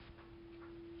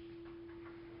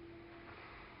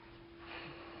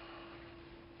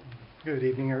Good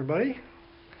evening, everybody.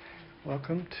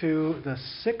 Welcome to the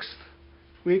 6th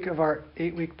week of our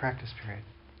 8-week practice period.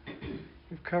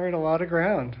 We've covered a lot of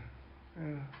ground.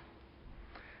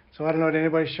 So I don't know, did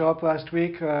anybody show up last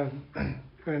week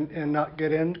and not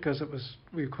get in because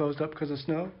we closed up because of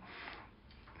snow?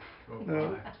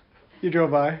 No? You drove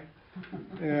by?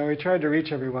 Yeah, we tried to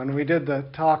reach everyone. We did the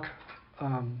talk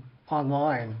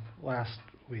online last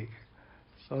week.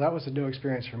 So that was a new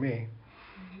experience for me.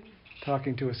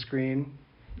 Talking to a screen.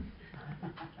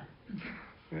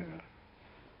 Yeah.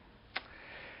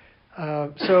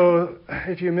 So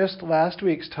if you missed last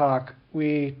week's talk,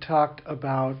 we talked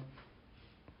about,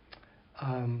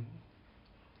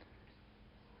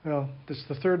 this is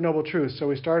the third noble truth. So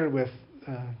we started with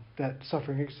that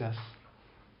suffering exists,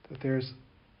 that there's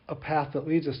a path that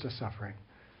leads us to suffering,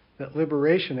 that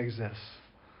liberation exists.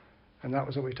 And that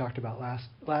was what we talked about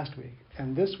last week.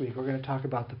 And this week, we're going to talk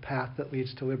about the path that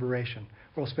leads to liberation.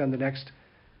 We'll spend the next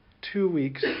 2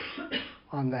 weeks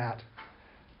on that.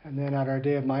 And then at our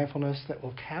day of mindfulness that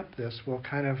will cap this, we'll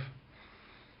kind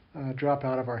of drop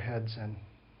out of our heads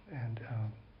and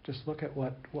just look at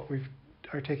what we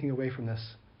are taking away from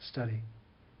this study.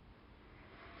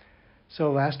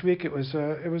 So last week, it was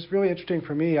really interesting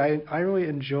for me. I really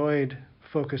enjoyed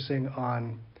focusing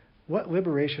on what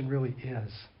liberation really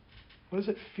is. What does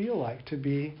it feel like to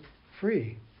be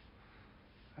free?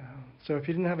 So if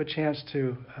you didn't have a chance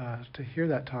to hear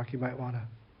that talk, you might want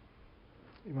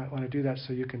to do that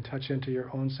so you can touch into your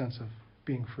own sense of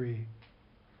being free,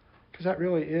 because that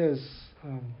really is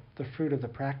the fruit of the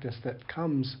practice that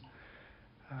comes,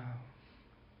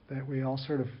 that we all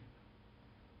sort of,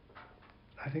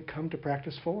 I think, come to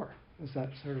practice for, is that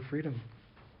sort of freedom.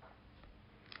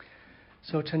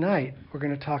 So tonight, we're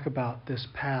going to talk about this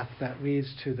path that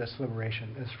leads to this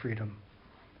liberation, this freedom.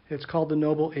 It's called the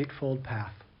Noble Eightfold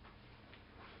Path.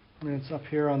 And it's up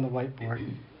here on the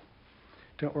whiteboard.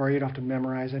 Don't worry, you don't have to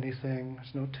memorize anything.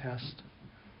 There's no test.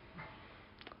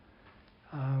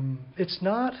 It's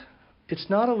not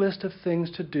a list of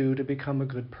things to do to become a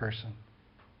good person.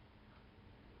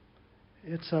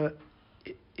 It's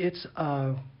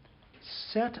a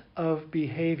set of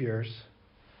behaviors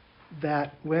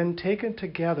that, when taken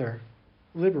together,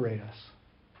 liberate us.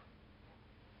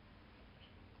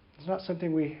 It's not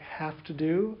something we have to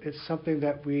do. It's something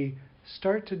that we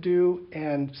start to do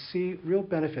and see real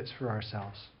benefits for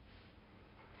ourselves.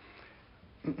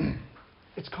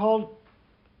 It's called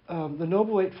the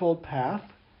Noble Eightfold Path,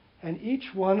 and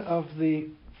each one of the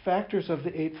factors of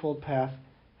the Eightfold Path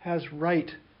has right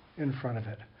in front of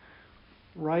it.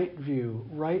 Right view,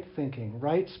 right thinking,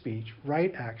 right speech,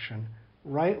 right action,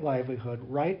 right livelihood,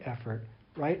 right effort,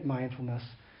 right mindfulness,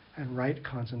 and right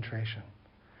concentration.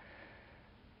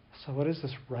 So what does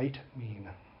this right mean?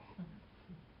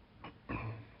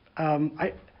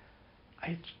 I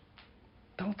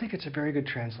don't think it's a very good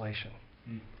translation,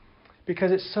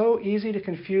 because it's so easy to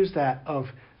confuse that of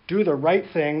do the right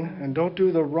thing and don't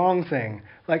do the wrong thing,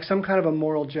 like some kind of a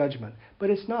moral judgment.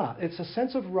 But it's not. It's a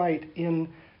sense of right in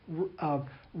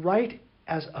right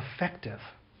as effective.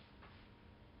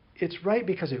 It's right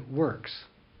because it works.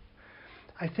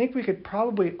 I think we could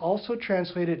probably also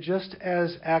translate it just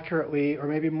as accurately, or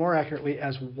maybe more accurately,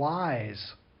 as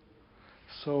wise.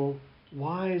 So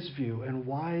wise view and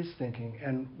wise thinking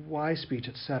and wise speech,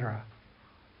 etc.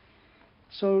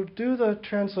 So do the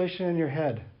translation in your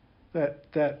head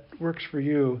that works for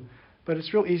you, but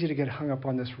it's real easy to get hung up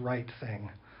on this right thing.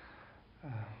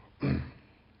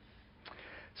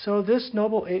 So this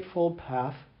Noble Eightfold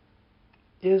Path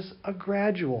is a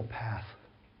gradual path.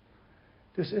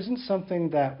 This isn't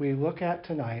something that we look at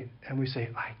tonight and we say,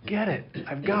 I get it,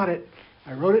 I've got it,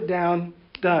 I wrote it down,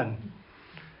 done.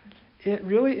 It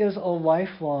really is a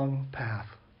lifelong path.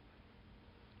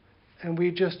 And we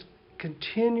just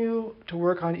continue to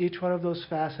work on each one of those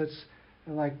facets,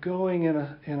 and like going in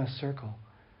a circle.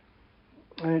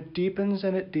 And it deepens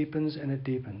and it deepens and it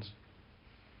deepens.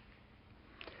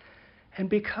 And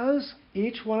because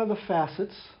each one of the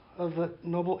facets of the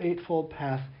Noble Eightfold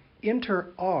Path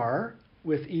inter-are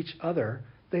with each other,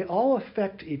 they all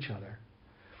affect each other.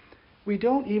 We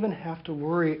don't even have to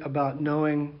worry about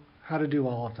knowing how to do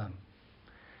all of them.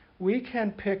 We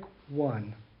can pick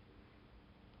one.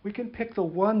 We can pick the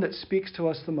one that speaks to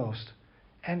us the most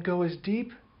and go as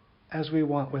deep as we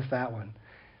want with that one.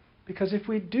 Because if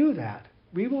we do that,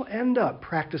 we will end up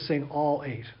practicing all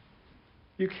 8.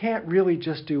 You can't really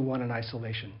just do one in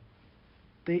isolation.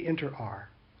 They inter-are.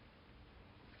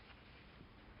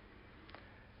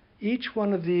 Each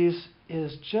one of these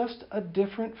is just a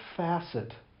different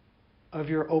facet of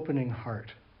your opening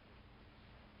heart.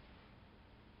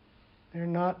 They're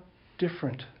not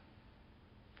different.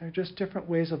 They're just different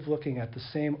ways of looking at the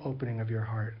same opening of your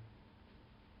heart.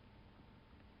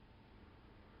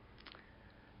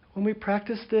 When we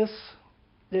practice this,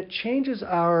 it changes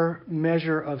our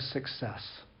measure of success.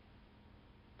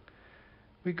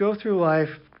 We go through life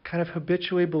kind of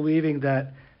habitually believing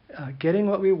that getting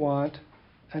what we want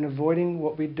and avoiding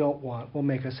what we don't want will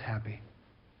make us happy.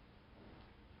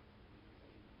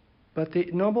 But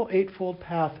the Noble Eightfold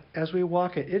Path, as we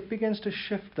walk it, it begins to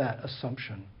shift that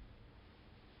assumption.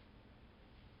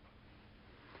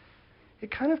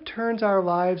 It kind of turns our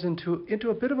lives into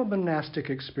a bit of a monastic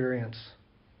experience.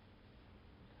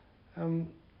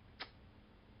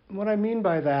 What I mean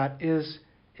by that is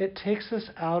it takes us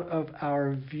out of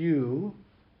our view,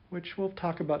 which we'll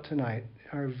talk about tonight,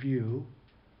 our view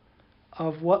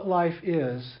of what life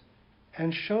is,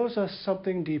 and shows us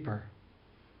something deeper.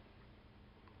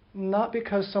 Not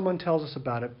because someone tells us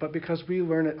about it, but because we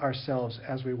learn it ourselves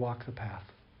as we walk the path.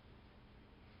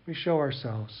 We show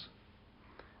ourselves.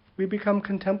 We become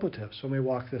contemplatives when we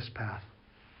walk this path.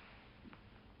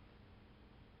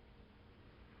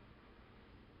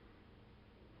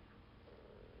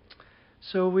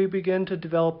 So we begin to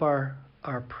develop our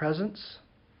presence,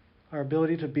 our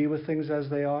ability to be with things as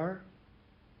they are.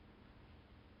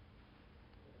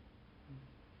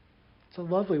 It's a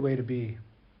lovely way to be.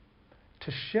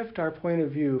 To shift our point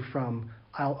of view from,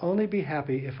 I'll only be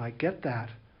happy if I get that,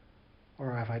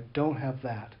 or if I don't have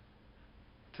that,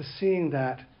 to seeing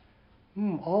that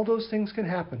all those things can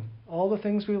happen. All the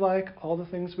things we like, all the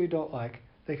things we don't like,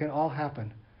 they can all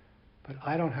happen. But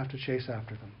I don't have to chase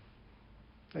after them.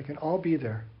 They can all be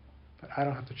there, but I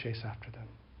don't have to chase after them.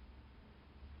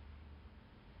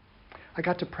 I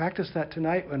got to practice that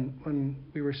tonight when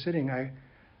we were sitting. I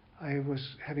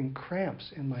was having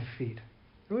cramps in my feet,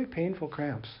 really painful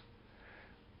cramps.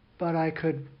 But I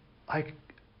could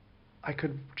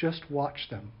just watch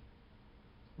them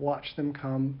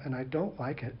come, and I don't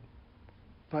like it,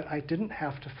 but I didn't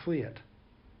have to flee it.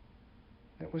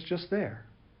 It was just there.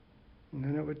 And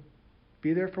then it would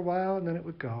be there for a while, and then it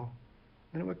would go.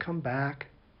 Then it would come back.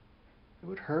 It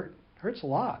would hurt. It hurts a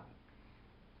lot.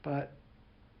 But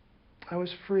I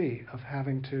was free of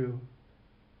having to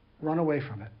run away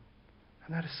from it.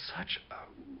 And that is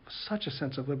such a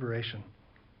sense of liberation.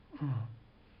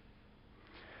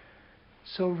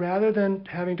 So rather than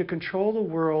having to control the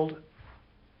world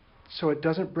so it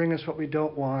doesn't bring us what we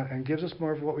don't want and gives us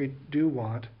more of what we do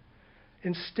want,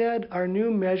 instead our new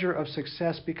measure of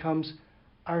success becomes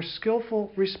our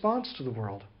skillful response to the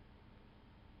world.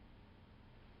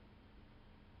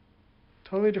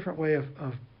 Totally different way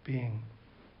of being.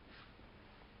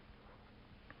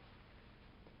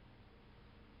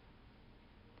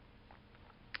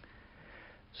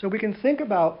 So we can think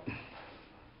about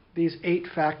these 8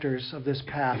 factors of this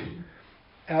path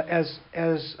as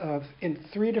in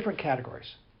 3 different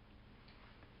categories.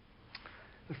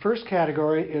 The first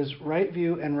category is right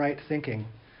view and right thinking.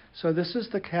 So this is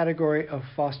the category of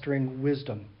fostering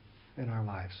wisdom in our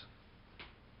lives.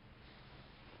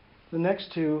 The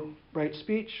next 2, right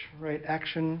speech, right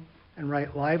action, and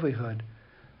right livelihood,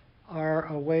 are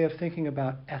a way of thinking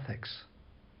about ethics,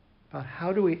 about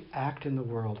how do we act in the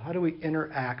world, how do we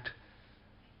interact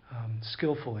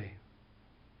skillfully.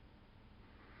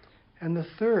 And the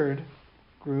third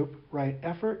group, right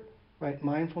effort, right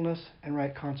mindfulness, and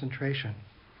right concentration,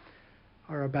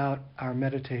 are about our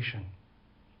meditation.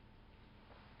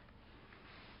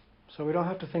 So we don't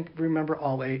have to remember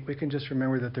all 8. We can just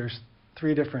remember that there's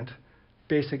 3 different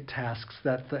basic tasks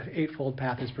that the Eightfold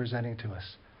Path is presenting to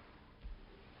us.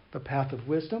 The path of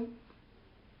wisdom,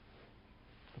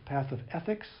 the path of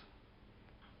ethics,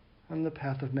 and the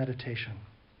path of meditation.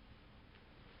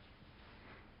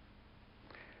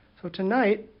 So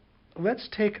tonight, let's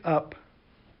take up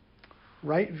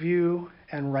right view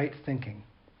and right thinking.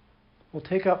 We'll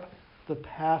take up the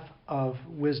path of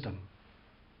wisdom,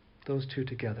 those 2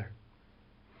 together.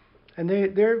 And they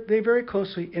very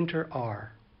closely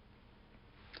inter-are.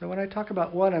 So when I talk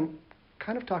about one, I'm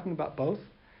kind of talking about both,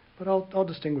 but I'll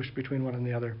distinguish between one and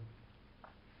the other.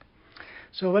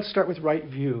 So let's start with right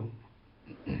view.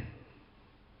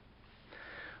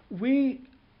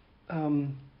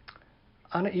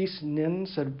 Anais Nin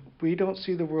said, we don't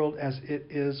see the world as it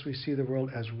is, we see the world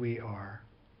as we are.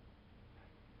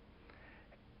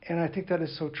 And I think that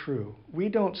is so true. We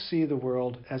don't see the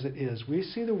world as it is. We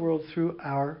see the world through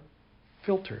our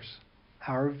filters,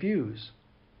 our views.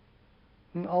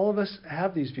 And all of us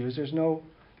have these views. There's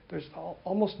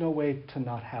almost no way to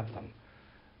not have them.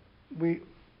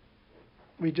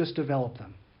 We just develop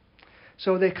them.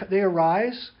 So they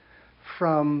arise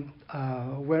from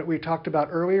what we talked about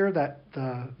earlier, that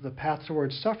the path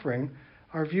towards suffering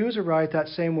Our views are right that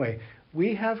same way.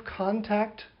 We have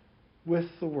contact with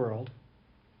the world.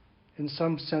 In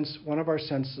some sense, one of our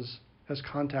senses has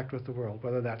contact with the world,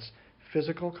 whether that's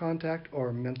physical contact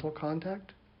or mental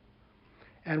contact.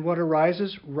 And what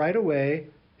arises right away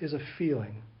is a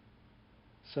feeling.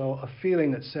 So a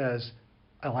feeling that says,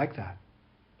 I like that.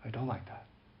 I don't like that.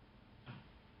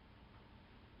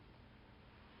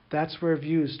 That's where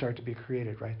views start to be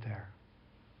created right there.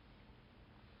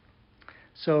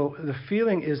 So the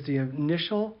feeling is the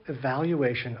initial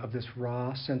evaluation of this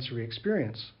raw sensory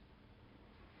experience.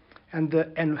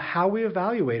 And how we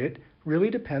evaluate it really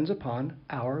depends upon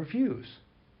our views.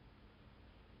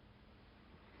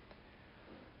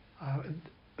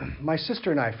 My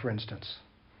sister and I, for instance,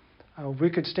 we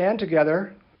could stand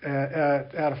together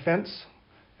at a fence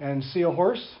and see a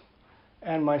horse,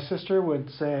 and my sister would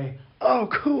say, "Oh,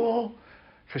 cool,"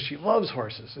 because she loves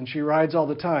horses, and she rides all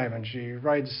the time, and she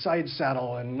rides side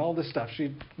saddle and all this stuff.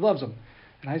 She loves them.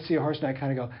 And I see a horse, and I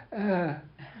kind of go,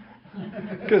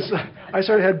 because I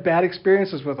sort of had bad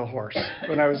experiences with a horse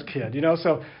when I was a kid,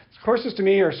 So horses to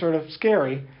me are sort of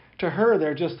scary. To her,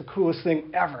 they're just the coolest thing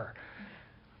ever.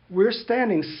 We're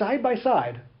standing side by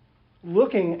side,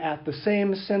 looking at the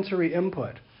same sensory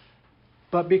input.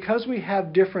 But because we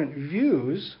have different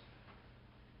views,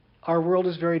 our world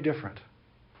is very different.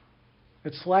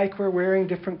 It's like we're wearing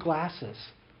different glasses.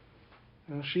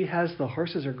 She has the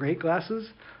horses are great glasses.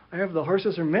 I have the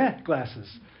horses are meh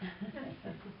glasses.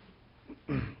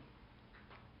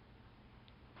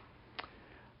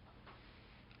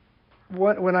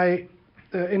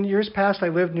 In years past, I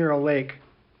lived near a lake,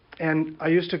 and I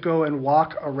used to go and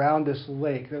walk around this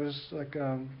lake. There was like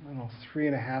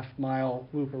 3.5 mile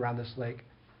loop around this lake.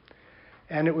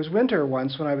 And it was winter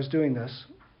once when I was doing this,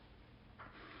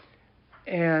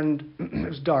 and it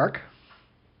was dark.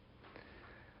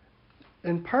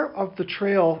 And part of the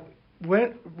trail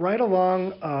went right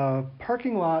along a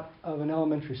parking lot of an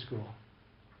elementary school.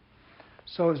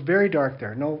 So it was very dark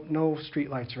there, no street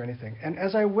lights or anything. And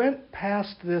as I went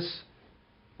past this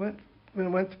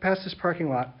parking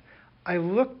lot, I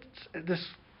looked at this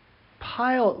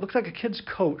pile. It looked like a kid's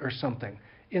coat or something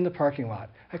in the parking lot.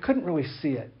 I couldn't really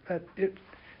see it. It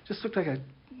just looked like a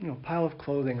pile of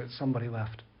clothing that somebody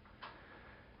left.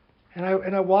 And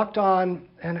I walked on,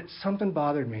 and something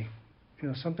bothered me.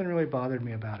 Something really bothered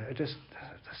me about it.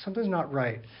 Something's not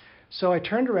right. So I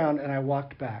turned around and I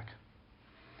walked back.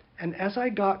 And as I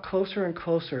got closer and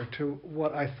closer to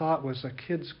what I thought was a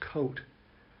kid's coat,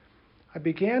 I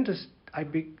began to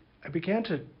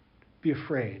be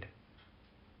afraid.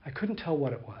 I couldn't tell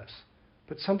what it was,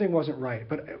 but something wasn't right.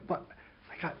 But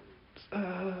I got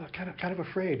kind of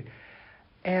afraid.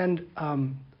 And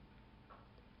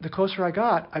the closer I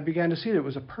got, I began to see that it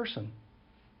was a person.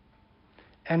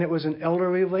 And it was an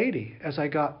elderly lady as I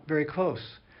got very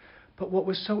close. But what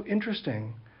was so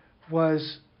interesting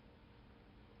was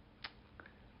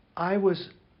I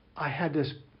had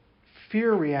this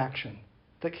fear reaction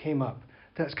that came up.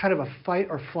 That's kind of a fight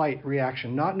or flight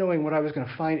reaction, not knowing what I was going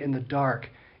to find in the dark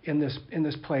in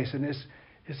this place. And is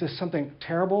this something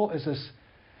terrible?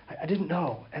 I didn't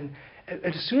know. And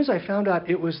as soon as I found out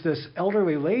it was this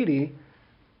elderly lady,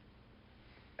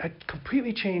 it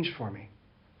completely changed for me.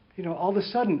 All of a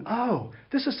sudden,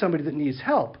 this is somebody that needs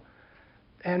help.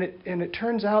 And it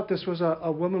turns out this was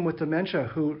a woman with dementia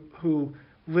who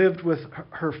lived with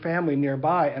her family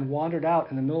nearby and wandered out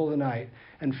in the middle of the night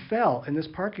and fell in this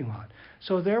parking lot.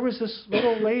 So there was this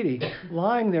little lady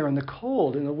lying there in the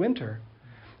cold in the winter.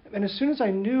 And as soon as I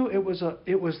knew it was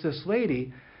this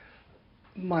lady,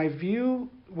 my view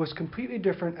was completely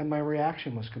different and my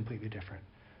reaction was completely different.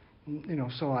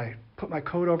 So I put my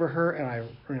coat over her and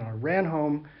I ran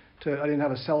home. I didn't have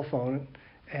a cell phone,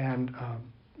 and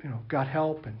got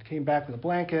help and came back with a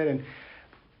blanket.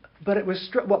 But it was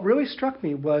what really struck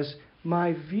me was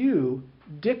my view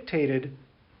dictated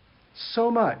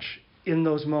so much in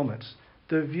those moments.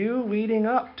 The view leading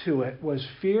up to it was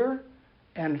fear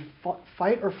and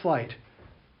fight or flight,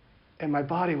 and my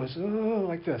body was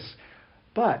like this.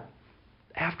 But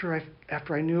after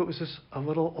I knew it was a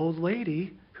little old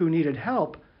lady who needed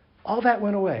help, all that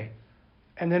went away.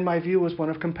 And then my view was one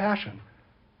of compassion.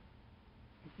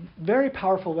 Very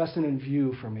powerful lesson in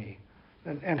view for me,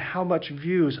 and how much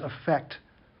views affect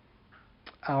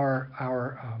our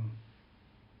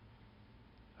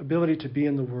ability to be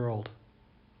in the world.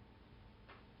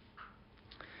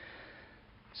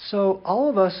 So all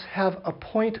of us have a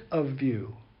point of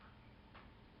view.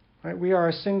 Right? We are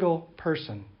a single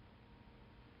person,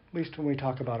 at least when we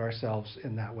talk about ourselves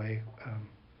in that way.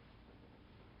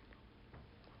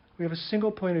 We have a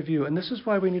single point of view, and this is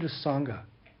why we need a Sangha.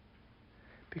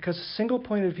 Because a single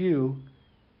point of view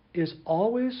is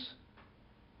always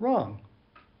wrong.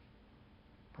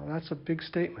 Well, that's a big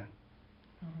statement.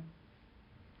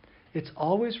 It's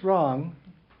always wrong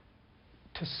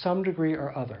to some degree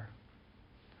or other.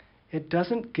 It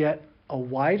doesn't get a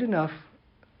wide enough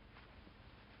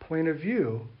point of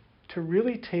view to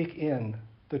really take in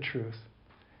the truth.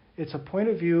 It's a point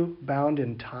of view bound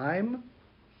in time.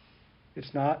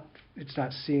 It's not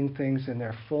seeing things in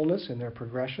their fullness, in their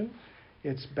progression.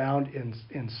 It's bound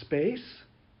in space.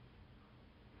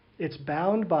 It's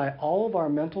bound by all of our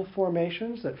mental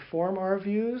formations that form our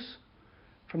views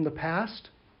from the past.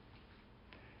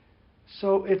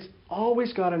 So it's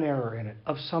always got an error in it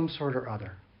of some sort or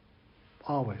other.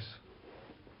 Always.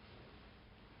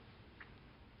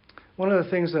 One of the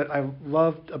things that I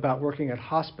loved about working at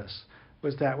hospice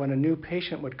was that when a new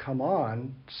patient would come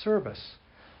on service,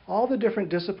 all the different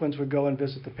disciplines would go and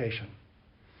visit the patient.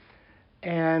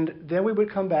 And then we would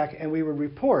come back and we would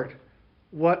report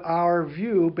what our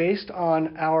view based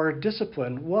on our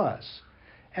discipline was.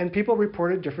 And people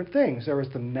reported different things. There was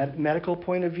the medical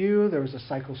point of view, there was the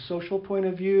psychosocial point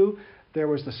of view, there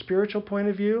was the spiritual point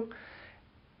of view.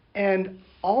 And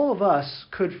all of us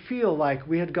could feel like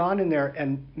we had gone in there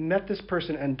and met this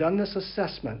person and done this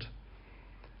assessment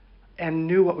and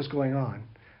knew what was going on.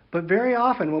 But very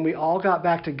often when we all got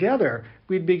back together,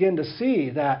 we'd begin to see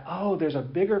that, oh, there's a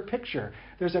bigger picture.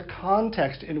 There's a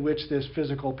context in which this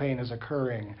physical pain is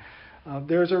occurring.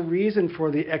 There's a reason for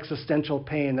the existential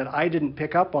pain that I didn't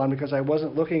pick up on because I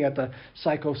wasn't looking at the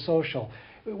psychosocial.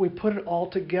 We put it all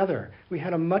together. We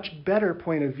had a much better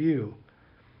point of view.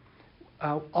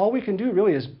 All we can do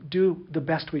really is do the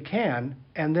best we can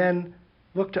and then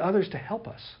look to others to help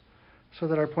us so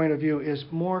that our point of view is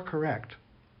more correct.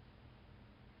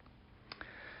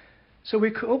 So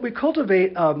we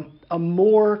cultivate a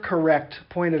more correct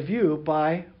point of view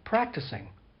by practicing.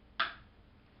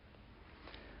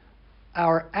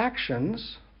 Our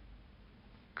actions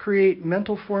create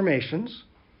mental formations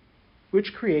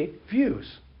which create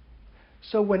views.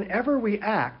 So whenever we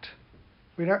act,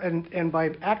 and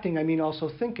by acting I mean also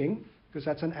thinking, because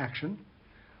that's an action,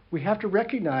 we have to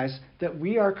recognize that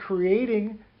we are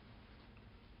creating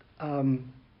the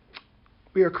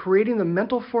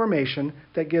mental formation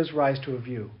that gives rise to a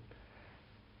view.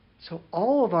 So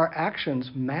all of our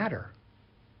actions matter.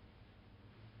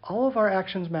 All of our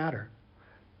actions matter.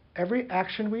 Every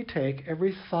action we take,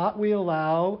 every thought we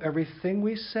allow, everything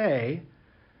we say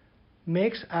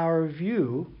makes our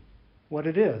view what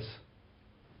it is.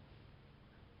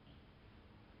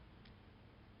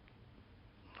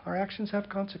 Our actions have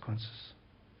consequences.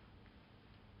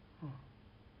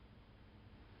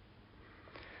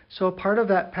 So a part of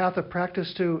that path of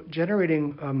practice to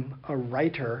generating a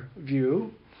righter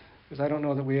view, because I don't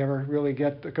know that we ever really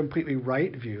get a completely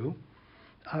right view,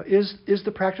 is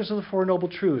the practice of the Four Noble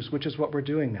Truths, which is what we're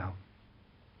doing now.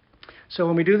 So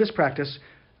when we do this practice,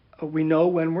 we know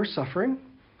when we're suffering,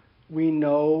 we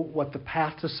know what the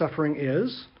path to suffering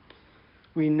is,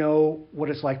 we know what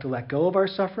it's like to let go of our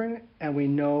suffering, and we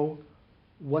know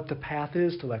what the path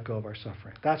is to let go of our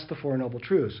suffering. That's the Four Noble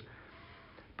Truths.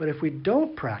 But if we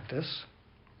don't practice,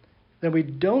 then we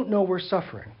don't know we're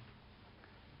suffering.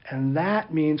 And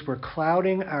that means we're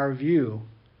clouding our view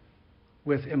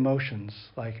with emotions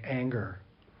like anger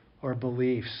or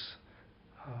beliefs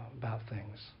about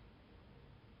things.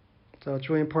 So it's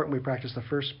really important we practice the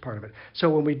first part of it. So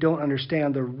when we don't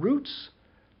understand the roots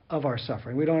of our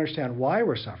suffering, we don't understand why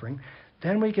we're suffering,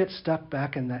 then we get stuck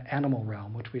back in the animal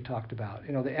realm, which we talked about.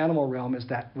 You know, the animal realm is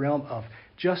that realm of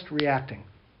just reacting.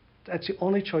 That's the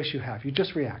only choice you have. You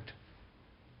just react.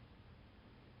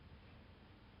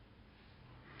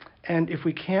 And if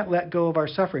we can't let go of our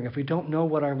suffering, if we don't know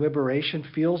what our liberation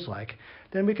feels like,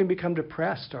 then we can become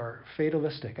depressed or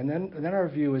fatalistic. And then our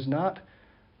view is not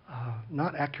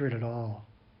accurate at all.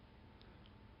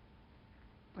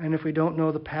 And if we don't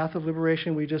know the path of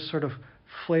liberation, we just sort of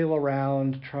flail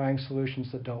around trying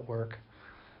solutions that don't work.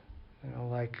 You know,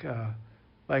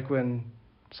 like when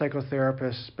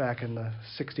psychotherapists back in the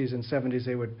 60s and 70s,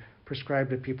 they would prescribe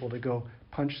to people to go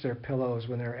punch their pillows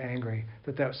when they're angry,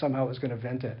 that somehow was going to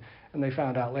vent it. And they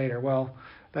found out later, well,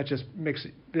 that just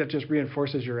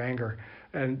reinforces your anger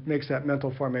and makes that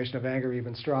mental formation of anger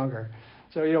even stronger.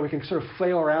 So, you know, we can sort of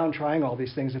flail around trying all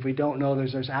these things if we don't know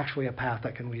there's actually a path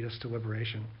that can lead us to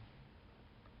liberation.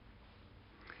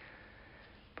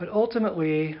 But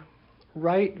ultimately,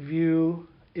 right view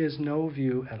is no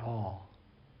view at all.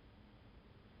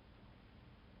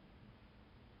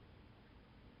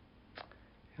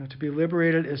 You know, to be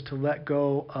liberated is to let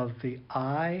go of the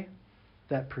I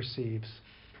that perceives.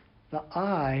 The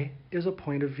I is a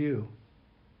point of view.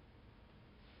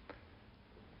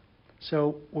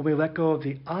 So when we let go of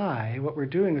the I, what we're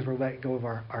doing is we're letting go of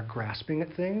our grasping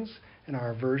at things and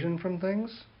our aversion from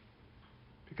things.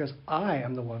 Because I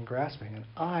am the one grasping, and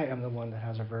I am the one that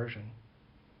has aversion.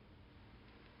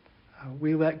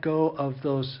 We let go of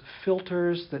those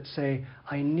filters that say,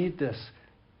 I need this.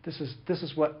 This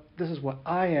is what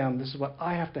I am. This is what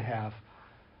I have to have.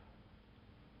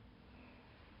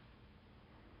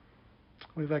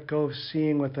 We let go of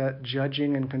seeing with that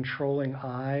judging and controlling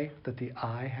eye that the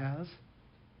I has.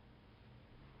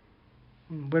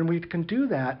 When we can do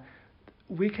that,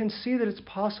 we can see that it's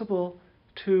possible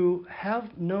to have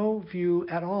no view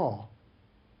at all.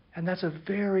 And that's a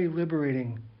very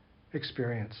liberating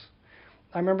experience.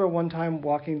 I remember one time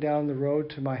walking down the road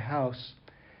to my house,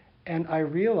 and I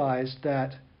realized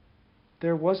that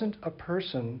there wasn't a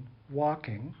person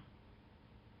walking.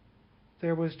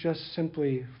 There was just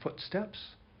simply footsteps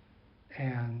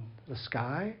and the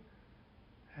sky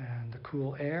and the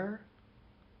cool air.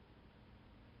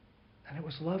 And it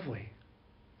was lovely.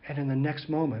 And in the next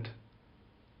moment,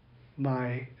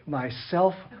 my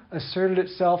self asserted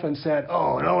itself and said,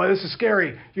 oh, no, this is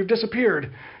scary. You've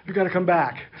disappeared. You've got to come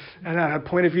back. And I had a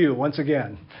point of view once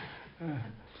again.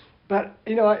 But,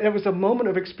 it was a moment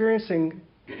of experiencing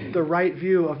the right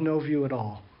view of no view at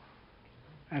all.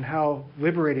 And how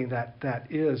liberating that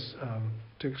is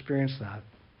to experience that.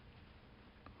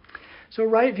 So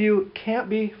right view can't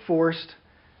be forced.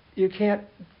 You can't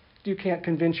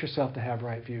convince yourself to have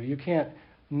right view. You can't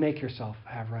make yourself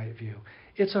have right view.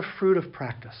 It's a fruit of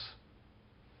practice.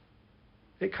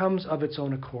 It comes of its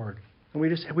own accord. And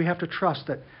we have to trust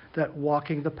that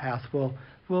walking the path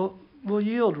will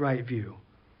yield right view.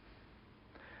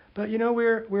 But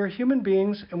we're human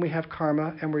beings, and we have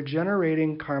karma, and we're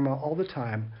generating karma all the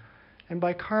time. And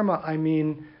by karma, I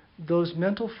mean those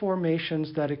mental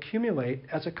formations that accumulate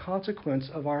as a consequence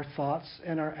of our thoughts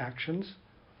and our actions.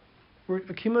 We're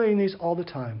accumulating these all the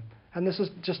time. And this is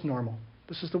just normal.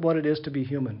 This is what it is to be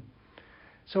human.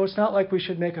 So it's not like we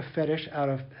should make a fetish out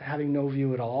of having no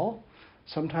view at all.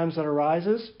 Sometimes that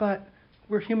arises, but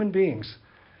we're human beings.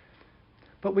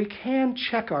 But we can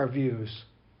check our views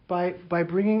by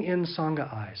bringing in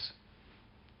Sangha eyes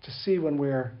to see when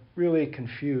we're really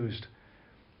confused.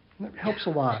 And that helps a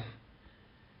lot.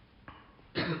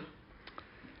 Okay,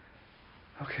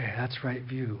 that's right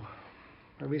view.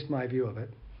 Or at least my view of it.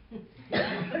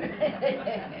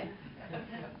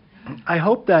 I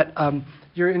hope that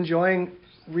you're enjoying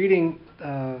reading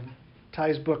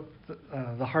Thay's book,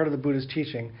 The Heart of the Buddha's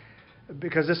Teaching,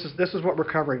 because this is what we're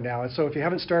covering now. And so if you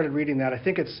haven't started reading that, I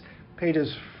think it's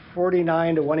pages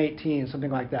 49 to 118,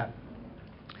 something like that,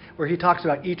 where he talks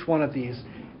about each one of these.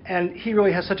 And he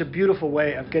really has such a beautiful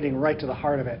way of getting right to the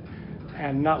heart of it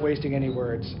and not wasting any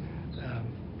words.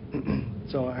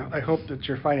 So I hope that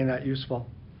you're finding that useful.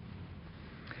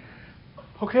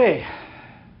 Okay,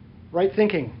 right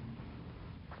thinking.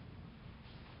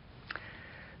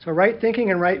 So right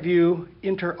thinking and right view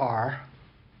inter-are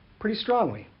pretty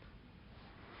strongly,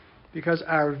 because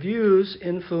our views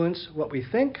influence what we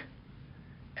think,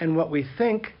 and what we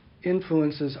think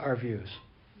influences our views.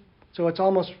 So it's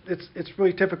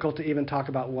really difficult to even talk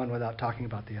about one without talking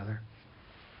about the other.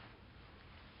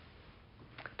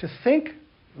 To think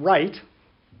right,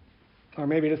 or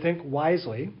maybe to think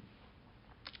wisely,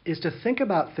 is to think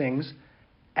about things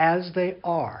as they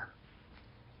are.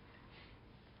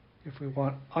 If we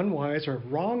want unwise or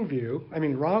wrong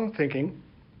thinking,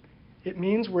 it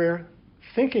means we're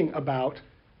thinking about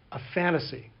a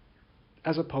fantasy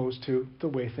as opposed to the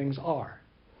way things are.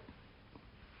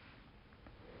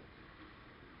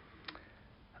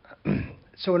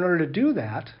 So in order to do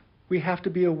that, we have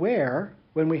to be aware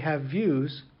when we have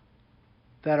views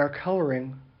that are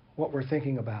coloring what we're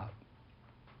thinking about.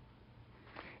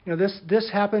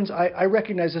 This happens, I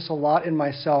recognize this a lot in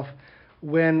myself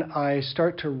when I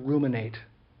start to ruminate.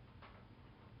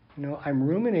 I'm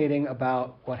ruminating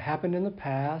about what happened in the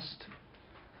past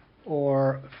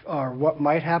or what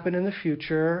might happen in the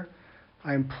future.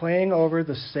 I'm playing over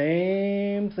the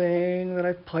same thing that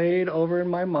I've played over in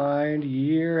my mind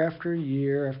year after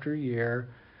year after year.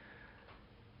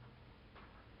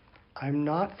 I'm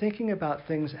not thinking about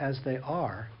things as they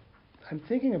are. I'm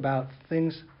thinking about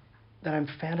things that I'm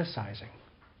fantasizing.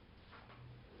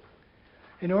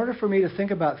 In order for me to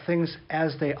think about things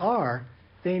as they are,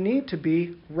 they need to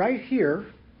be right here,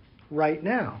 right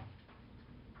now.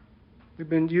 We've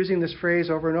been using this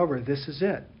phrase over and over, this is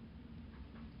it.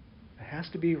 It has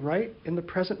to be right in the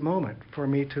present moment for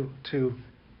me to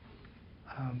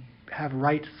have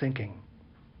right thinking.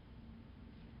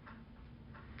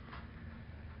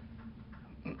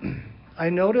 I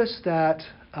notice that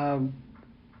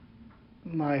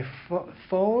my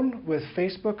phone with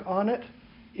Facebook on it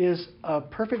is a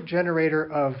perfect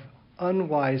generator of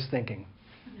unwise thinking.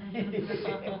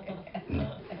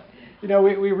 You know,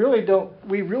 we really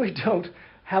don't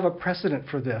have a precedent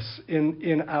for this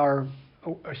in our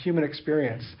human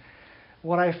experience.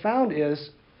 What I found is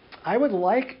I would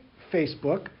like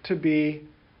Facebook to be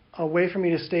a way for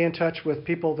me to stay in touch with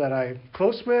people that I'm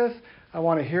close with. I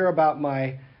want to hear about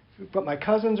what my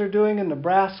cousins are doing in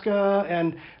Nebraska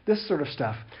and this sort of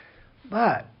stuff.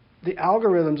 But the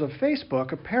algorithms of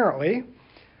Facebook apparently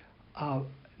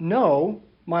know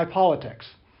my politics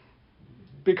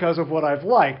because of what I've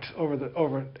liked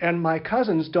and my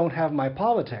cousins don't have my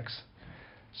politics.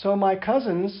 So my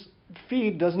cousins'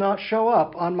 feed does not show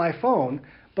up on my phone,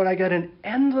 but I get an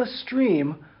endless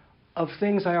stream of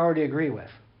things I already agree with.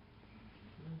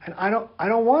 And I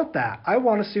don't want that. I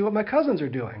want to see what my cousins are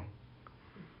doing.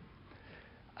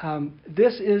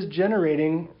 This is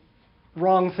generating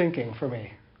wrong thinking for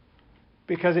me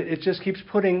because it just keeps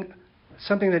putting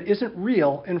something that isn't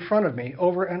real in front of me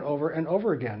over and over and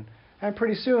over again. And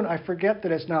pretty soon I forget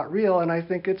that it's not real, and I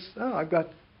think I've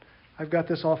got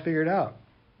this all figured out.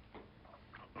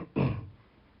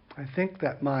 I think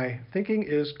that my thinking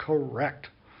is correct,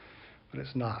 but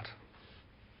it's not.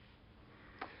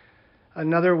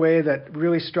 Another way that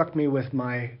really struck me with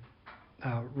my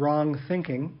wrong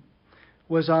thinking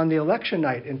was on the election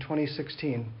night in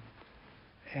 2016.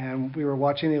 And we were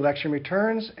watching the election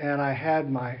returns, and I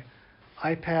had my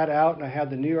iPad out, and I had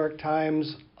the New York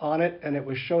Times on it, and it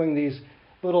was showing these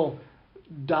little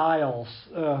dials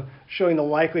showing the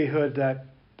likelihood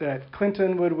that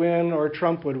Clinton would win or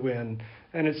Trump would win.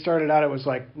 And it started out, it was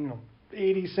like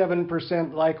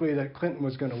 87% likely that Clinton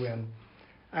was going to win.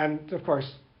 And of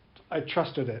course, I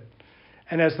trusted it.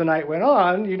 And as the night went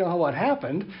on, you know what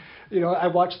happened. I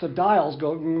watched the dials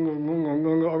go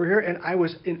over here, and I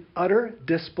was in utter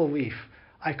disbelief.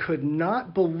 I could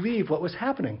not believe what was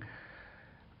happening.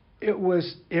 It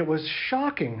was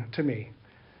shocking to me.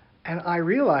 And I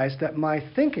realized that my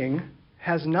thinking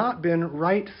has not been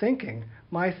right thinking.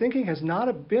 My thinking has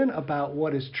not been about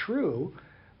what is true.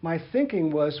 My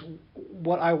thinking was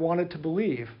what I wanted to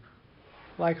believe,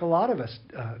 like a lot of us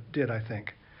did, I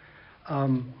think.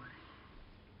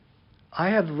 I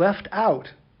had left out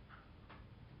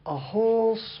a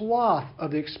whole swath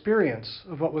of the experience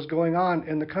of what was going on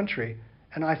in the country,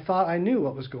 and I thought I knew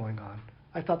what was going on.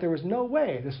 I thought there was no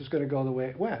way this was going to go the way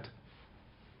it went.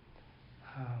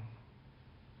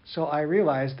 So I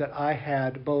realized that I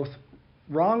had both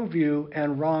wrong view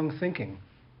and wrong thinking,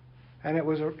 and it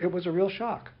was a real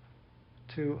shock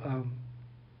to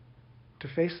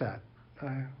face that.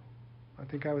 I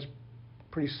think I was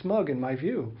pretty smug in my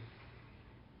view.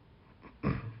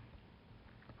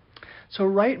 So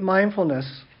right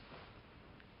mindfulness,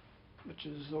 which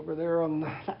is over there on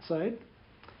that side,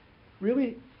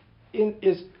 really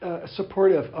is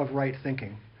supportive of right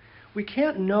thinking. We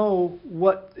can't know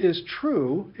what is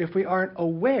true if we aren't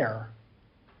aware.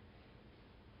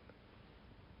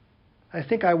 I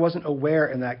think I wasn't aware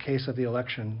in that case of the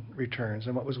election returns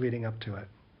and what was leading up to it.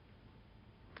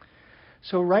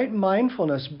 So right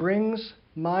mindfulness brings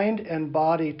mind and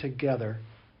body together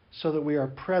so that we are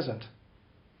present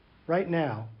right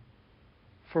now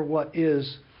for what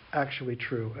is actually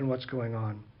true and what's going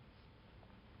on.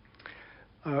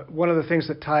 One of the things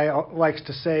that Ty likes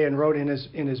to say and wrote in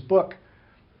his book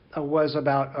was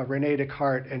about René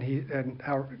Descartes, and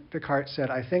how Descartes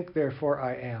said, "I think, therefore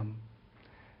I am."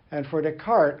 And for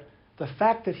Descartes, the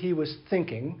fact that he was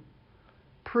thinking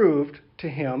proved to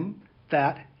him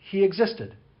that he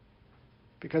existed,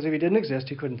 because if he didn't exist,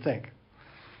 he couldn't think.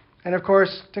 And of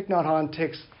course, Thich Nhat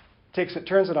Hanh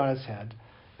turns it on its head,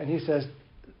 and he says,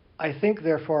 "I think,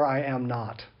 therefore I am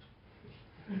not."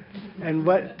 And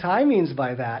what Ty means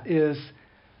by that is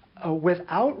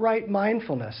without right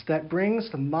mindfulness that brings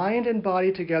the mind and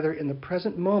body together in the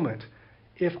present moment,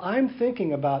 if I'm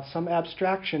thinking about some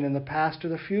abstraction in the past or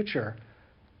the future,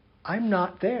 I'm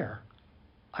not there.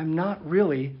 I'm not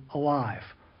really alive.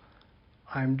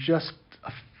 I'm just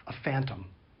a phantom.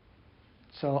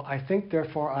 So I think,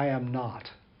 therefore I am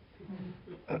not.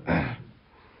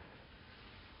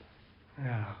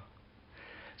 Yeah.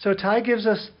 So Ty gives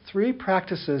us 3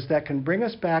 practices that can bring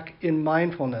us back in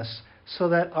mindfulness so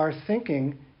that our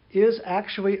thinking is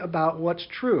actually about what's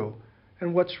true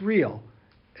and what's real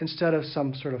instead of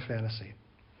some sort of fantasy.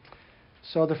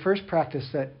 So the first practice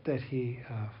that he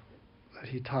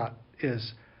taught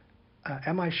is,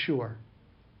 am I sure?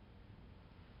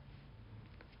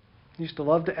 I used to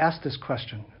love to ask this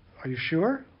question, are you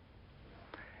sure?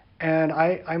 And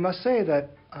I must say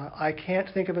that I can't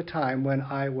think of a time when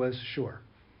I was sure.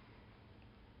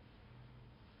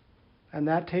 And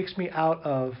that takes me out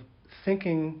of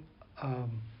thinking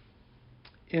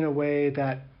in a way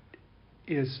that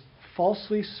is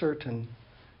falsely certain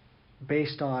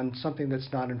based on something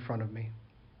that's not in front of me.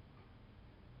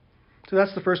 So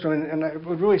that's the first one, and I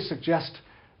would really suggest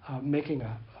making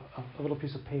a little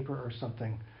piece of paper or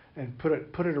something and put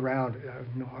it around.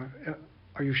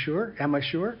 Are you sure? Am I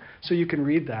sure? So you can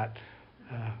read that.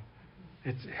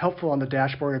 It's helpful on the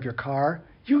dashboard of your car.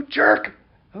 You jerk!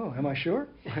 Oh, am I sure?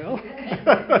 Well,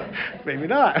 maybe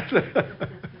not.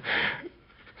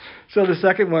 So the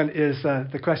second one is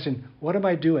the question, what am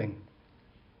I doing?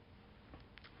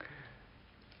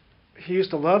 He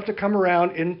used to love to come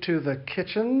around into the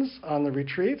kitchens on the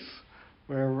retreats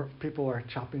where people are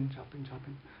chopping,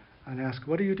 and ask,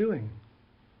 what are you doing?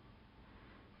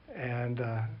 And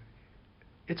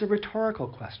it's a rhetorical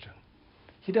question.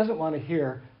 He doesn't want to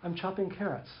hear, I'm chopping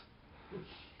carrots.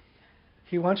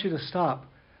 He wants you to stop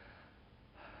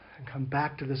and come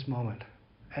back to this moment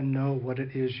and know what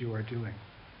it is you are doing.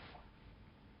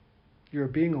 You're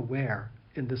being aware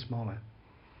in this moment.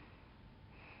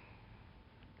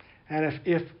 And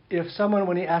if someone,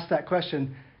 when he asked that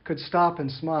question, could stop and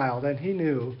smile, then he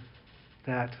knew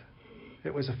that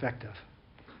it was effective.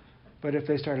 But if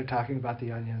they started talking about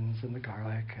the onions and the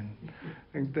garlic,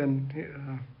 and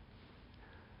then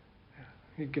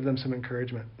he'd give them some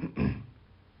encouragement.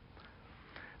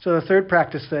 So the third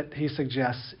practice that he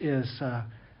suggests is the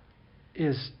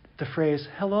phrase,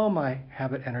 hello, my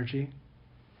habit energy.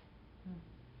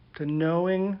 To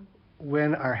knowing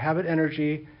when our habit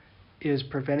energy is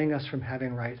preventing us from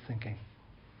having right thinking.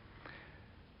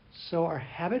 So our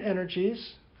habit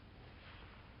energies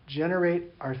generate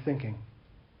our thinking.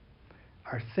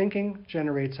 Our thinking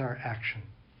generates our action.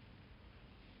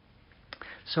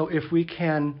 So if we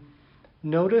can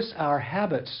notice our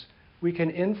habits, we can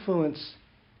influence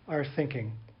our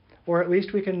thinking. Or at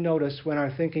least we can notice when our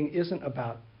thinking isn't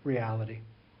about reality.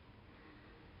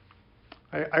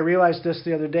 I realized this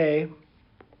the other day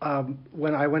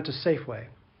when I went to Safeway.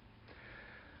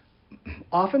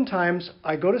 Oftentimes,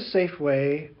 I go to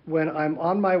Safeway when I'm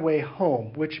on my way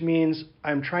home, which means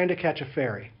I'm trying to catch a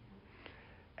ferry.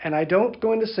 And I don't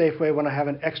go into Safeway when I have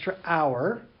an extra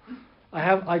hour.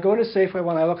 I go into Safeway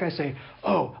when I look and I say,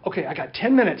 oh, okay, I got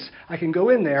 10 minutes. I can go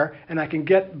in there and I can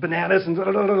get bananas and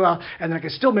and then I can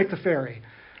still make the ferry.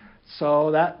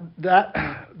 So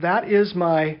that is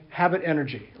my habit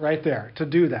energy right there, to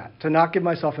do that, to not give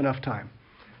myself enough time.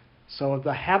 So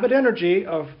the habit energy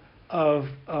of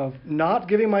not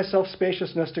giving myself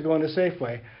spaciousness to go into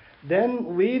Safeway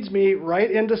then leads me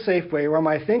right into Safeway where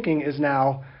my thinking is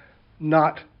now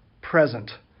not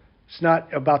present. It's not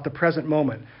about the present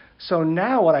moment. So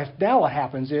now what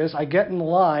happens is I get in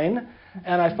line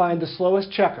and I find the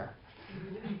slowest checker.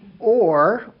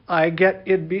 Or I get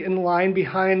in line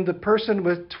behind the person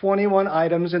with 21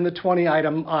 items in the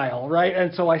 20-item aisle, right?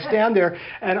 And so I stand there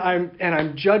and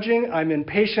I'm judging, I'm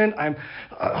impatient, and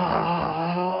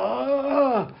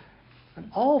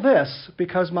all this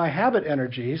because my habit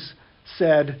energies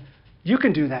said, you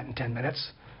can do that in 10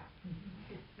 minutes.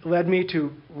 It led me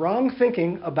to wrong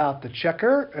thinking about the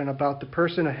checker and about the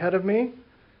person ahead of me.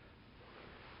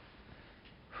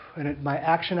 And my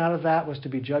action out of that was to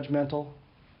be judgmental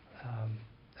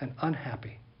and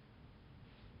unhappy.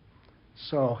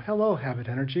 So, hello, habit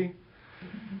energy.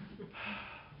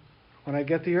 When I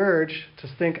get the urge to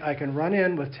think I can run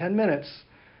in with 10 minutes,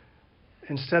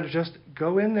 instead of just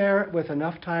go in there with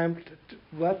enough time to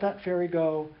let that ferry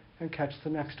go and catch the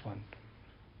next one.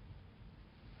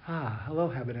 Hello,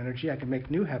 habit energy. I can make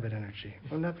new habit energy.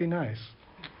 Wouldn't that be nice?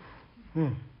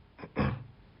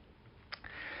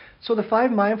 So the 5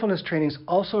 mindfulness trainings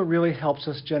also really helps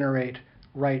us generate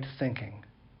right thinking.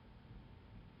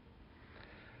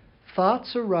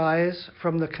 Thoughts arise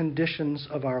from the conditions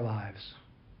of our lives.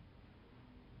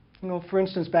 For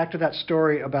instance, back to that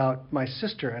story about my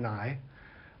sister and I,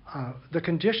 the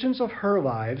conditions of her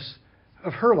life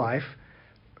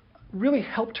really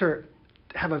helped her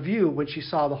have a view when she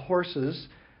saw the horses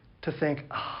to think,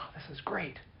 this is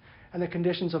great. And the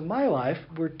conditions of my life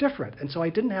were different, and so I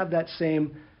didn't have that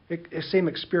same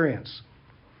experience.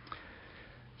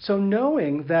 So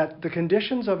knowing that the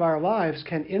conditions of our lives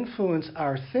can influence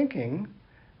our thinking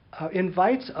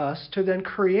invites us to then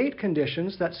create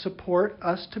conditions that support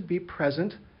us to be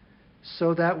present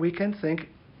so that we can think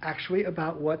actually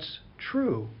about what's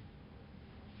true.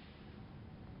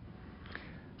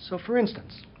 So for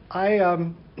instance,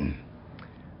 one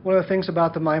of the things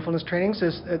about the mindfulness trainings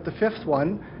is at the 5th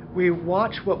one, we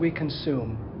watch what we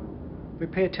consume. We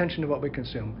pay attention to what we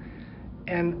consume.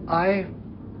 And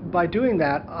by doing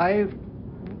that, I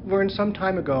learned some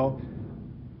time ago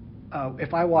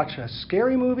if I watch a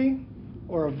scary movie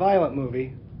or a violent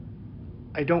movie,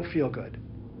 I don't feel good.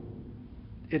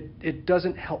 It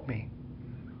doesn't help me.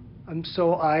 And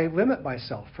so I limit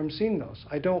myself from seeing those.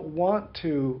 I don't want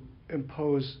to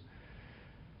impose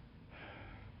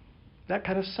that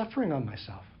kind of suffering on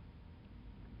myself.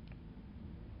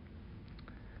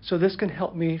 So this can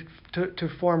help me to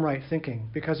form right thinking,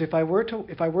 because if I were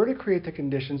to create the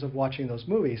conditions of watching those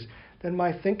movies, then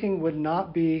my thinking would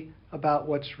not be about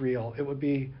what's real. It would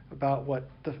be about what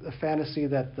the fantasy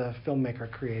that the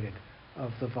filmmaker created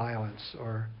of the violence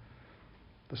or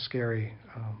the scary.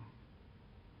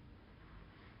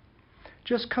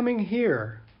 Just coming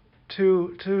here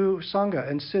to Sangha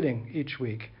and sitting each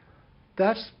week,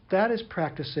 that is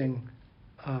practicing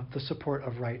the support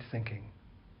of right thinking.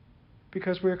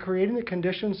 Because we're creating the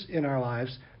conditions in our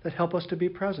lives that help us to be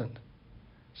present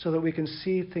so that we can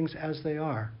see things as they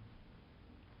are.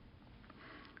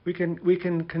 We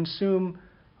can consume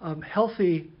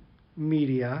healthy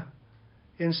media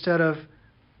instead of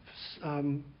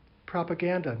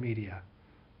propaganda media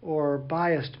or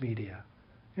biased media.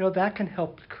 You know, that can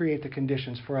help create the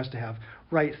conditions for us to have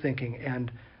right thinking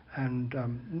and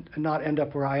not end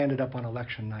up where I ended up on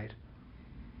election night.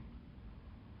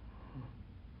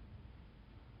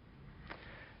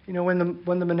 You know, when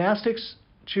the monastics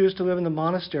choose to live in the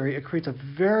monastery, it creates a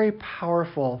very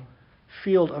powerful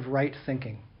field of right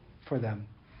thinking for them,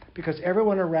 because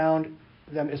everyone around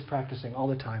them is practicing all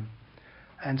the time,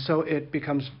 and so it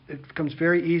becomes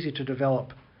very easy to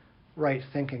develop right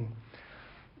thinking.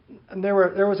 And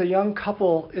there was a young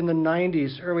couple in the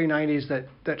early 90s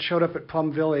that showed up at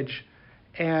Plum Village,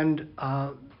 and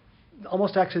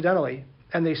almost accidentally,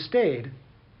 and they stayed,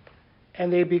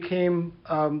 and they became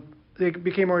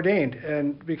ordained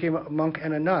and became a monk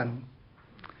and a nun.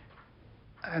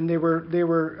 And they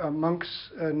were a monk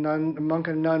and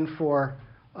a nun for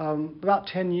about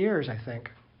 10 years, I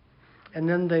think. And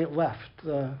then they left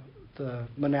the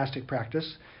monastic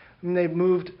practice, and they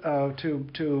moved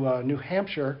to New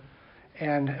Hampshire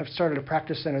and have started a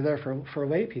practice center there for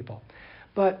lay people.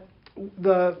 But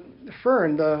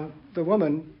Fern, the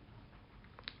woman,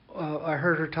 I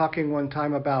heard her talking one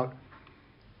time about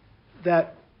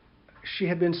that she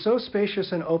had been so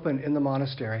spacious and open in the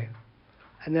monastery,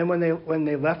 and then when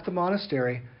they left the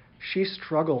monastery, she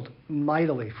struggled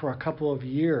mightily for a couple of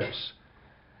years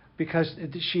because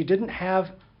she didn't have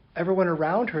everyone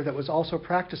around her that was also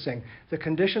practicing. The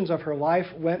conditions of her life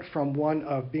went from one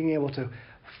of being able to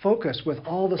focus with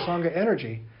all the Sangha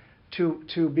energy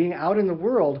to being out in the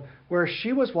world where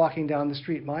she was walking down the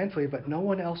street mindfully, but no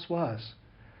one else was.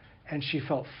 And she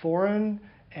felt foreign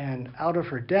and out of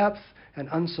her depth and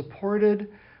unsupported,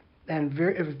 and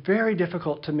it was very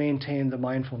difficult to maintain the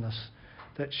mindfulness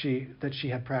that she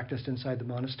had practiced inside the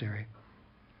monastery.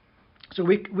 So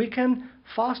we can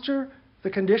foster the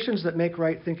conditions that make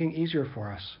right thinking easier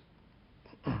for us.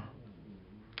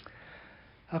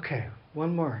 Okay,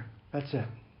 one more. That's it.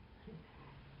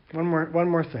 One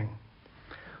more thing.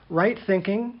 Right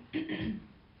thinking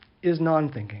is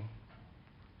non-thinking.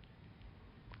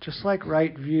 Just like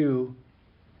right view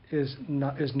is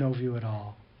no view at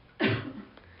all.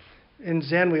 In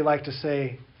Zen, we like to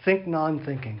say, think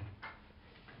non-thinking.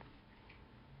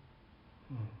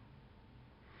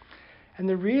 And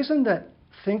the reason that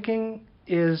thinking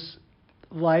is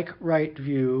like right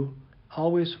view,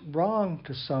 always wrong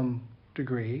to some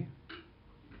degree,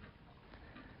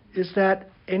 is that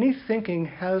any thinking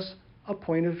has a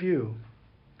point of view.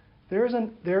 There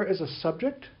is a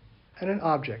subject and an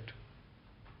object.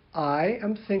 I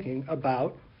am thinking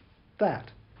about that.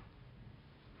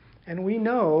 And we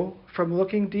know from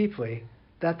looking deeply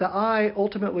that the I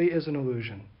ultimately is an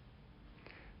illusion.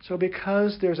 So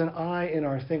because there's an I in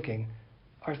our thinking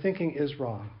is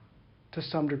wrong to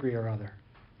some degree or other.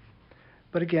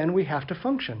 But again, we have to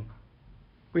function.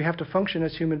 We have to function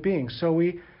as human beings. So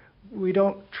we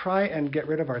don't try and get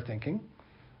rid of our thinking.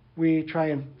 We try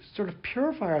and sort of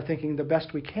purify our thinking the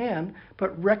best we can,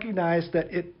 but recognize that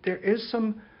there is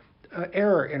some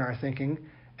error in our thinking,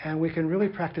 and we can really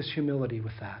practice humility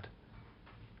with that.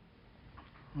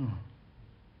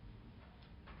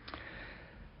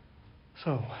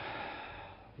 So,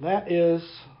 that is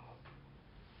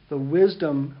the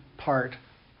wisdom part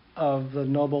of the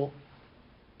Noble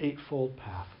Eightfold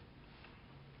Path.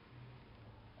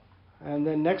 And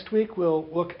then next week we'll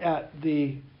look at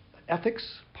the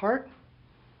ethics part,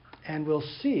 and we'll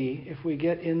see if we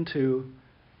get into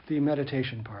the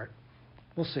meditation part.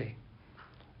 We'll see.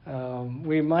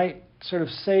 We might sort of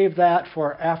save that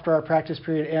for after our practice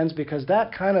period ends, because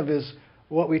that kind of is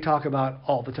what we talk about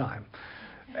all the time.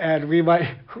 And we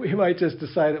might just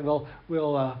decide that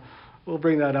we'll we'll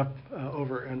bring that up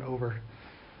over and over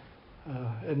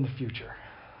in the future.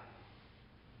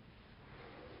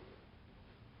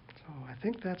 So I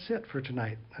think that's it for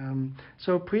tonight.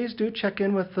 So please do check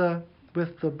in with the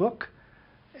book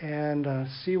and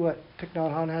see what Thich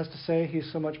Nhat Hanh has to say.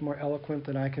 He's so much more eloquent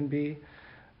than I can be.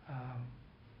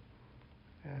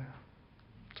 Yeah.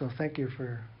 So thank you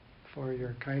for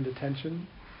your kind attention,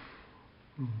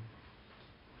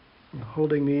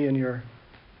 holding me in your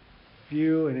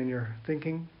view and in your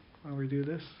thinking while we do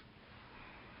this.